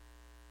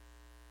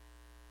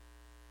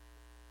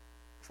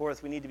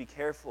 Fourth, we need to be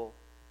careful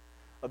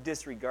of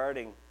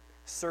disregarding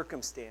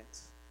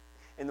circumstance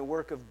and the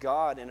work of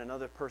God in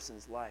another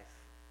person's life.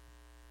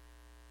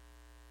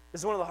 This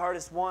is one of the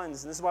hardest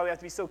ones, and this is why we have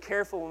to be so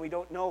careful when we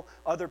don't know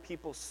other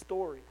people's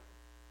story.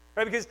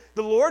 Right? Because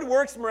the Lord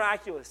works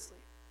miraculously.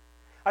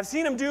 I've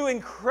seen him do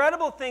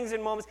incredible things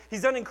in moments.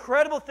 He's done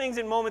incredible things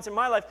in moments in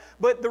my life,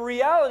 but the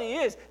reality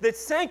is that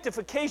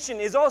sanctification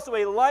is also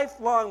a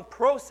lifelong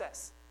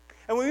process.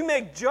 And when we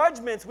make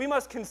judgments, we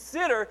must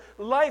consider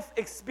life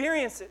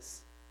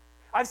experiences.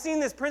 I've seen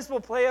this principle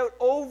play out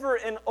over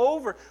and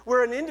over,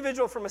 where an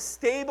individual from a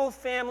stable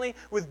family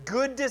with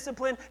good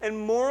discipline and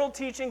moral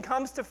teaching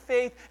comes to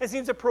faith and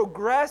seems to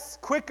progress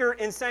quicker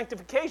in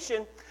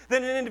sanctification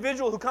than an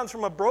individual who comes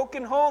from a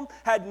broken home,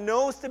 had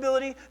no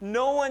stability,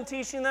 no one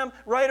teaching them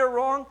right or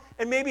wrong,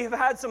 and maybe have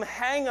had some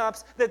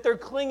hang-ups that they're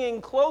clinging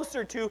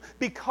closer to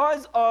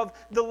because of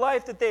the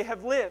life that they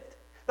have lived.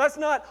 That's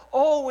not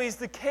always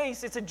the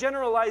case. It's a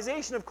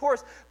generalization, of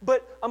course,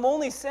 but I'm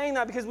only saying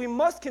that because we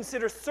must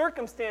consider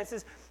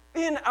circumstances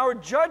in our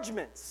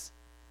judgments.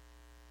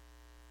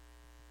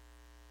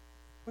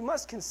 We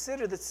must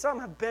consider that some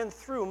have been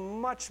through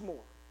much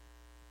more,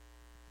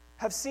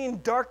 have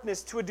seen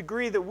darkness to a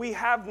degree that we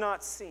have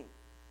not seen,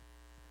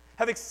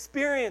 have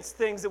experienced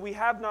things that we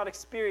have not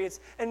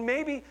experienced, and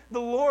maybe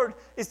the Lord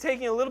is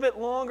taking a little bit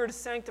longer to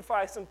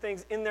sanctify some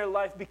things in their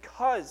life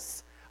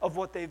because of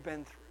what they've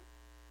been through.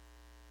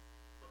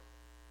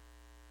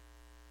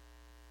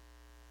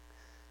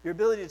 Your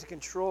ability to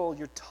control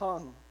your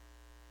tongue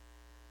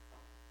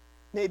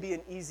may be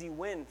an easy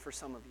win for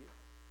some of you.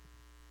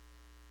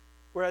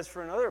 Whereas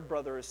for another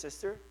brother or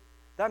sister,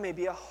 that may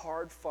be a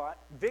hard-fought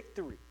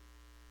victory.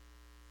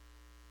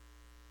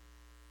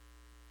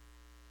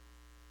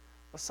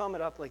 I'll sum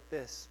it up like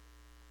this.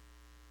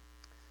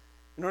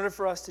 In order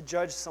for us to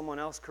judge someone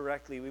else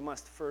correctly, we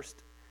must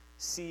first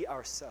see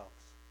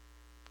ourselves.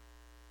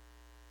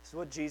 This is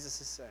what Jesus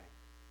is saying.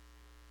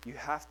 You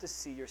have to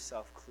see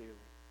yourself clearly.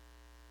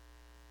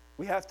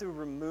 We have to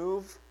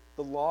remove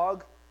the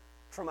log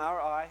from our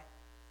eye.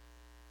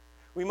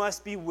 We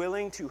must be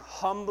willing to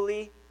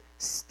humbly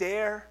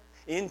stare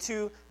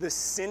into the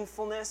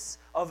sinfulness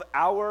of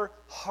our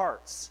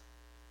hearts.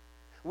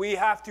 We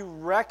have to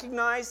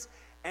recognize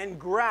and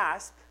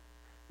grasp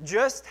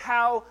just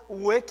how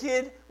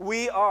wicked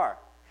we are,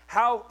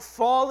 how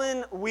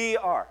fallen we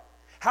are,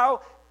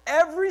 how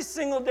every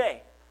single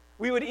day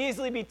we would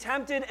easily be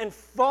tempted and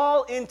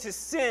fall into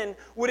sin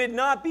would it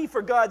not be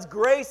for God's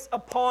grace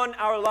upon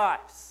our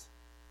lives.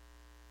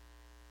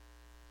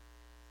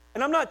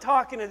 And I'm not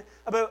talking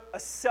about a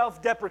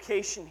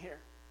self-deprecation here.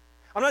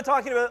 I'm not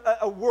talking about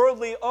a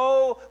worldly,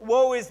 oh,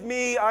 woe is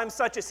me, I'm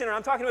such a sinner.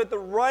 I'm talking about the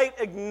right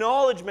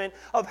acknowledgement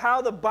of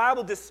how the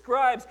Bible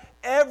describes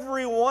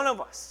every one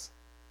of us.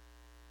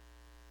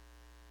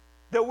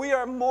 That we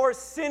are more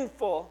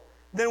sinful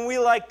than we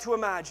like to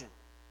imagine.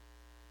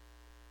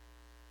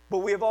 But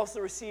we have also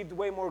received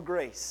way more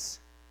grace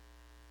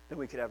than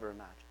we could ever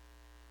imagine.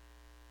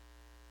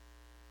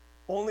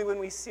 Only when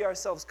we see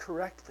ourselves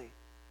correctly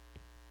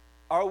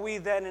are we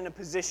then in a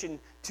position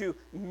to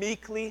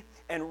meekly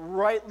and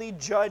rightly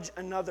judge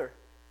another.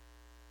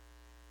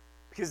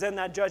 Because then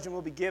that judgment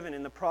will be given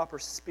in the proper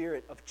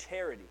spirit of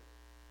charity,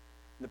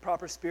 in the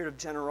proper spirit of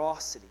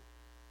generosity.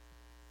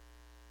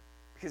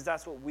 Because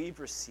that's what we've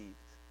received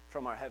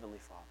from our Heavenly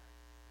Father.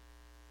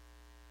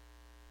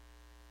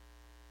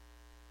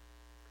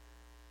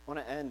 I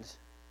want to end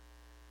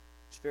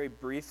just very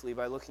briefly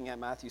by looking at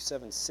Matthew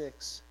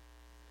 7:6.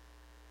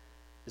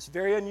 This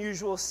very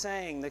unusual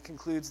saying that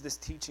concludes this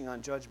teaching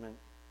on judgment.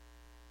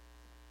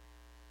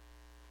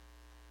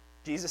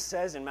 Jesus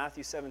says in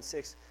Matthew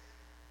 7:6,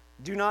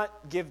 "Do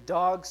not give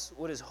dogs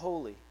what is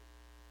holy,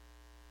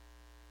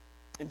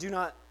 and do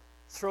not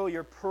throw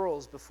your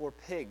pearls before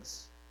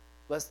pigs,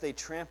 lest they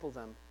trample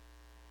them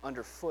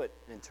underfoot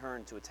and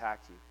turn to attack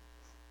you."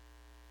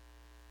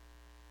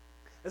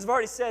 As I've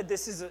already said,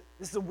 this is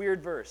a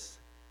weird verse.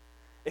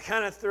 It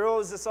kind of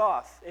throws us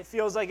off. It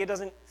feels like it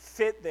doesn't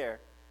fit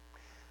there.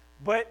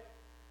 But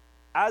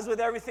as with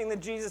everything that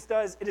Jesus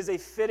does, it is a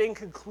fitting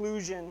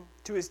conclusion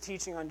to his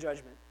teaching on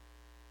judgment.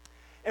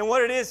 And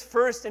what it is,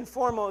 first and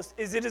foremost,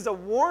 is it is a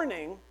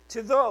warning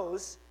to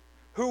those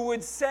who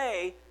would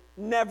say,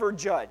 never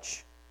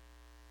judge.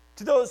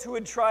 To those who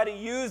would try to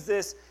use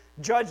this,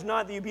 judge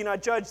not that you be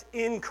not judged,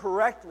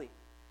 incorrectly.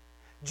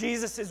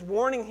 Jesus is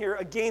warning here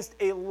against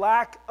a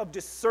lack of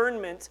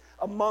discernment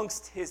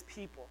amongst his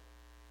people.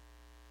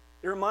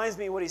 It reminds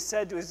me of what he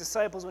said to his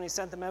disciples when he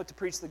sent them out to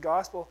preach the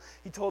gospel.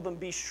 He told them,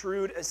 "Be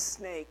shrewd as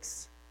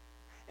snakes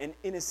and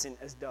innocent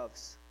as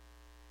doves."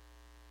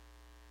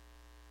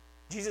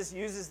 Jesus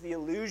uses the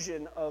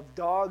illusion of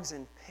dogs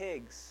and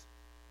pigs,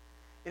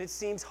 and it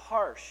seems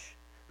harsh,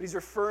 but he's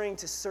referring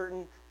to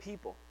certain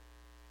people.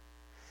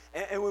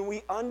 And when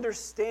we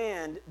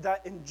understand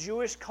that in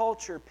Jewish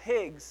culture,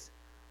 pigs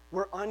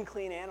were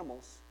unclean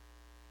animals,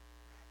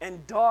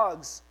 and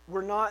dogs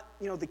were not,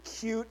 the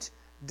cute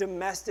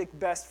domestic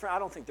best friend. I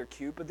don't think they're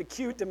cute, but the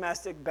cute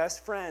domestic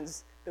best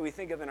friends that we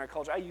think of in our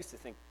culture. I used to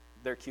think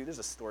they're cute. There's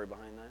a story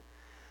behind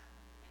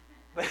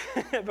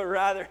that. But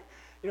rather,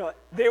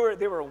 they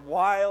were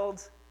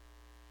wild,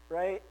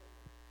 right?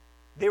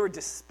 They were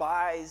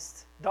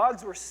despised.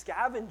 Dogs were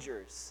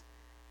scavengers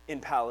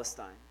in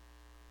Palestine.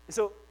 And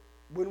so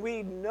when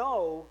we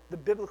know the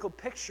biblical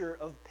picture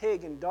of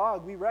pig and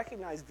dog, we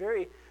recognize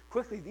very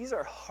quickly these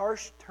are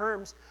harsh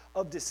terms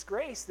of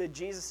disgrace that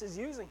Jesus is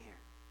using here.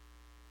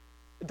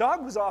 A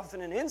dog was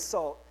often an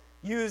insult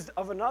used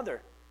of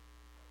another.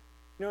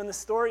 In the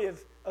story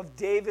of of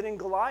David and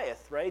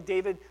Goliath, right?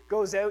 David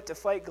goes out to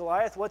fight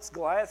Goliath. What's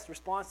Goliath's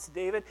response to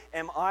David?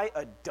 Am I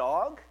a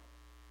dog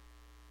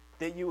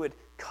that you would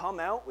come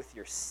out with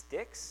your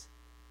sticks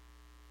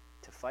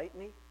to fight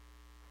me?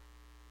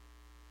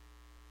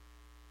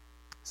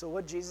 So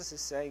what Jesus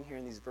is saying here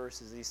in these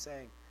verses, he's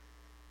saying,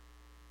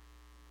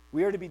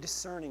 we are to be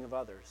discerning of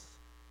others.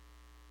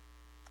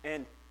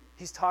 And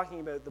he's talking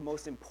about the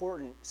most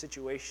important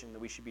situation that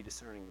we should be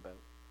discerning about.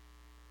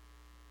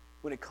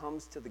 When it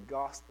comes to the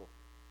gospel,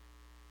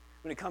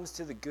 when it comes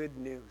to the good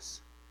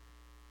news.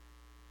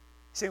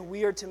 He's saying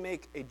we are to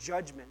make a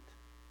judgment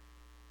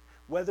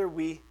whether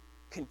we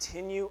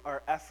continue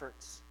our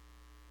efforts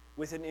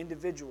with an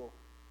individual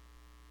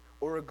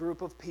or a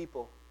group of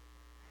people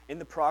in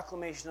the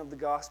proclamation of the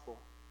gospel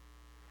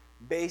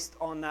based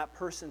on that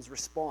person's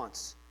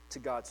response to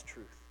God's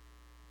truth.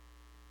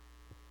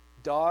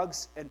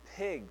 Dogs and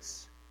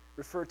pigs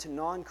refer to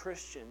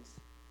non-Christians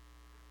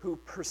who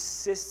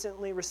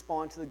persistently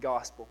respond to the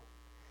gospel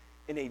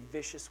in a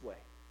vicious way.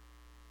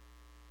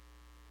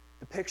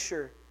 The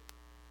picture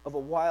of a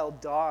wild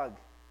dog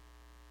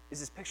is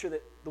this picture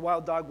that the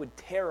wild dog would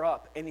tear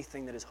up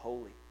anything that is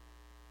holy.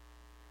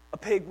 A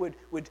pig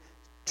would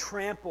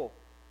trample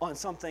on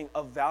something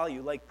of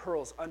value like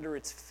pearls under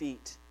its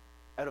feet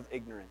out of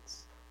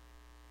ignorance.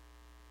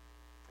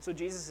 So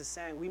Jesus is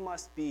saying we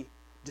must be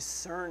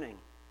discerning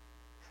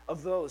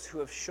of those who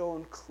have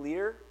shown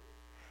clear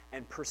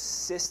and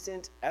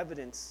persistent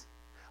evidence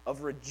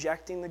of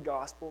rejecting the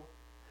gospel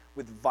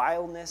with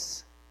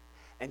vileness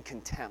and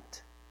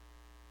contempt,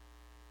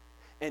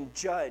 and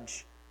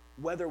judge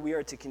whether we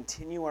are to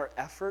continue our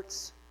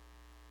efforts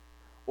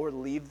or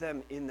leave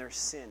them in their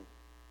sin,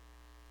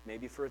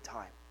 maybe for a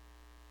time.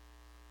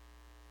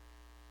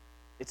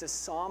 It's a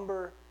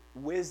somber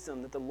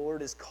wisdom that the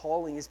Lord is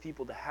calling his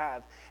people to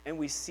have, and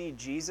we see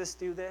Jesus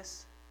do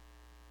this,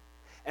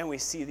 and we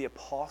see the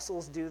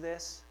apostles do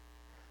this.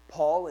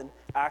 Paul in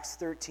Acts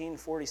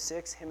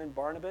 13:46, him and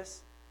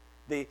Barnabas,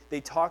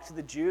 they talk to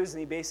the Jews, and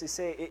he basically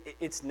say,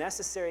 it's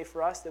necessary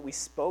for us that we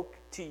spoke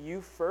to you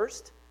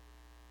first,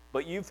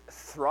 but you've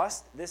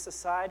thrust this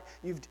aside.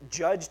 You've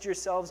judged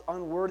yourselves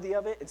unworthy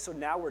of it, and so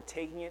now we're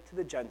taking it to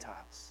the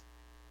Gentiles.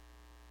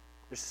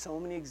 There's so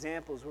many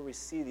examples where we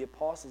see the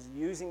apostles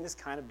using this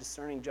kind of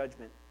discerning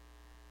judgment,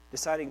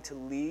 deciding to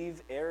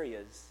leave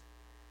areas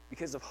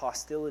because of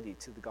hostility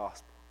to the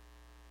gospel.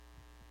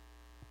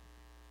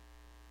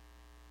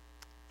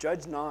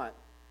 Judge not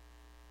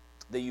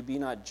that you be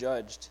not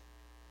judged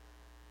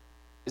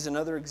is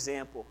another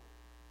example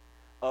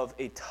of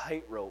a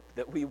tightrope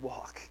that we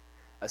walk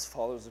as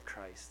followers of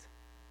Christ.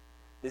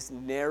 This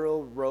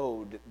narrow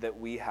road that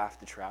we have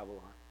to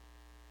travel on.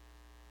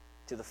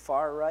 To the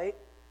far right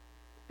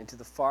and to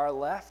the far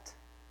left,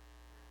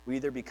 we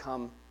either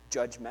become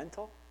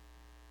judgmental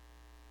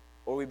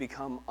or we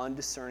become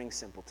undiscerning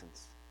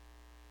simpletons.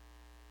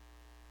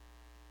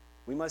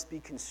 We must be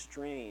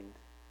constrained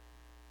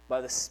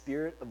by the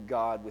Spirit of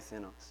God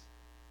within us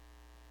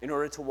in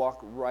order to walk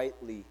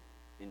rightly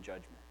in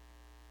judgment.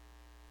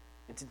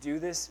 And to do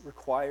this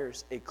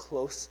requires a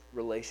close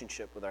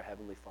relationship with our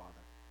Heavenly Father,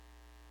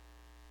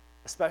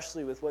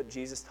 especially with what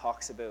Jesus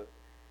talks about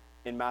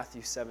in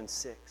Matthew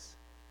 7:6,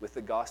 with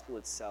the gospel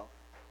itself.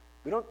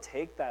 We don't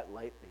take that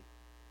lightly.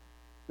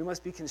 We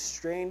must be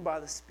constrained by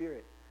the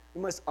Spirit.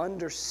 We must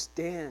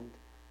understand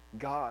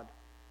God.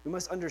 We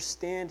must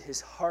understand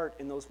his heart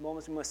in those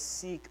moments. We must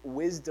seek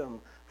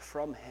wisdom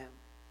from him.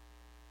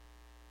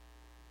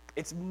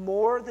 It's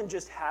more than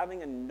just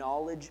having a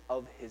knowledge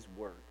of his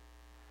word.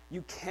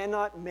 You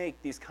cannot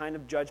make these kind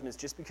of judgments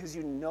just because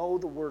you know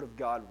the word of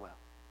God well.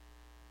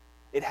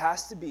 It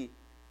has to be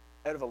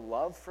out of a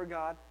love for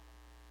God.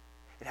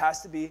 It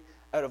has to be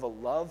out of a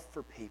love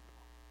for people.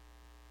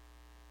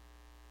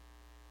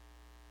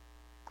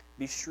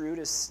 Be shrewd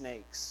as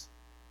snakes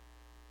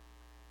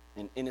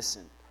and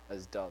innocent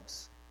as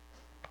doves,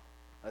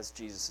 as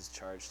Jesus has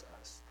charged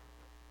us.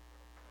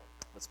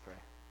 Let's pray.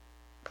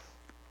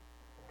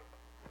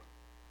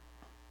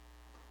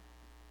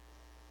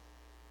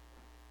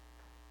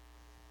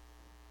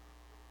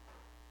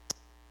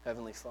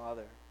 Heavenly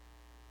Father,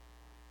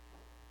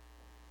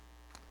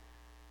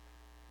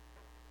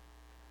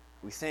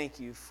 we thank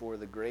you for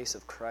the grace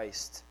of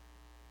Christ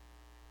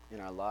in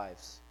our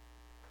lives.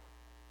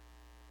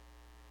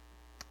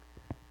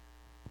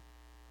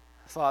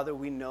 Father,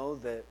 we know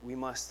that we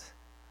must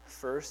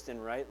first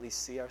and rightly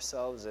see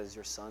ourselves as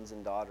your sons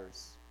and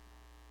daughters.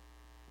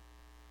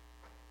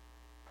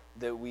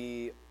 That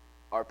we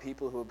are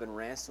people who have been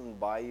ransomed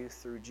by you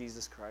through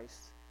Jesus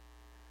Christ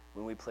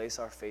when we place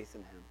our faith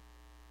in him.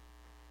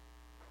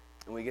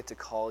 And we get to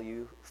call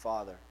you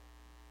Father.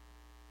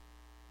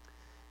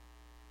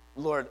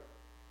 Lord,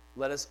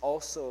 let us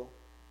also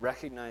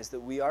recognize that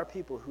we are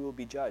people who will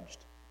be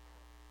judged.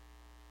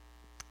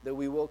 That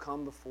we will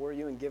come before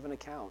you and give an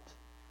account.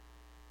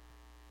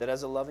 That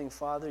as a loving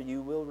Father,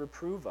 you will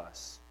reprove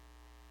us.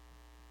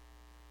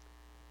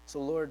 So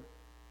Lord,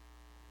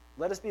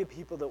 let us be a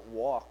people that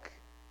walk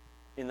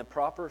in the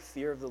proper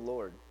fear of the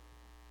Lord.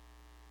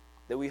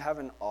 That we have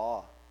an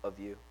awe of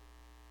you.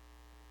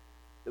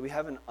 that we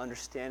have an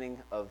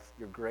understanding of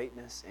your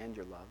greatness and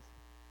your love.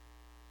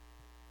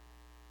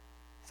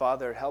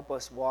 Father, help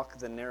us walk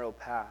the narrow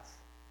path.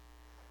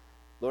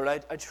 Lord,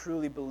 I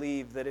truly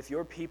believe that if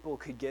your people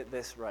could get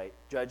this right,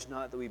 judge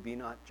not that we be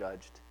not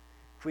judged,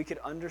 if we could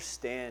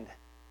understand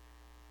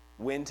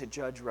when to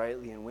judge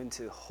rightly and when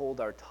to hold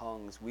our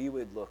tongues, we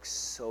would look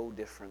so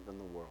different than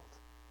the world.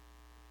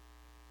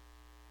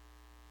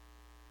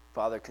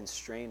 Father,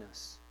 constrain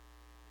us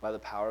by the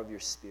power of your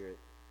Spirit.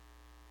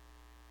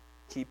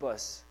 Keep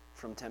us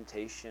from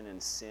temptation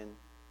and sin.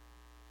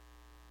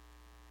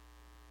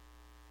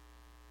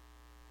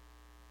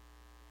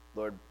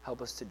 Lord,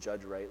 help us to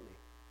judge rightly.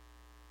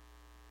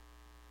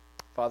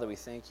 Father, we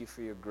thank you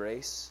for your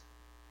grace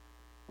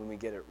when we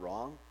get it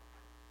wrong.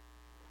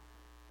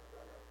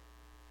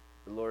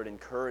 Lord,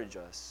 encourage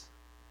us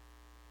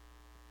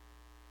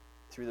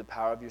through the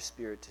power of your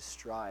Spirit to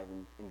strive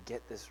and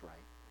get this right.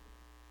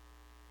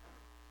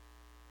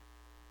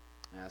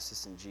 I ask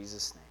this in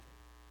Jesus' name.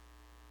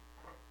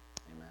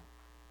 Amen.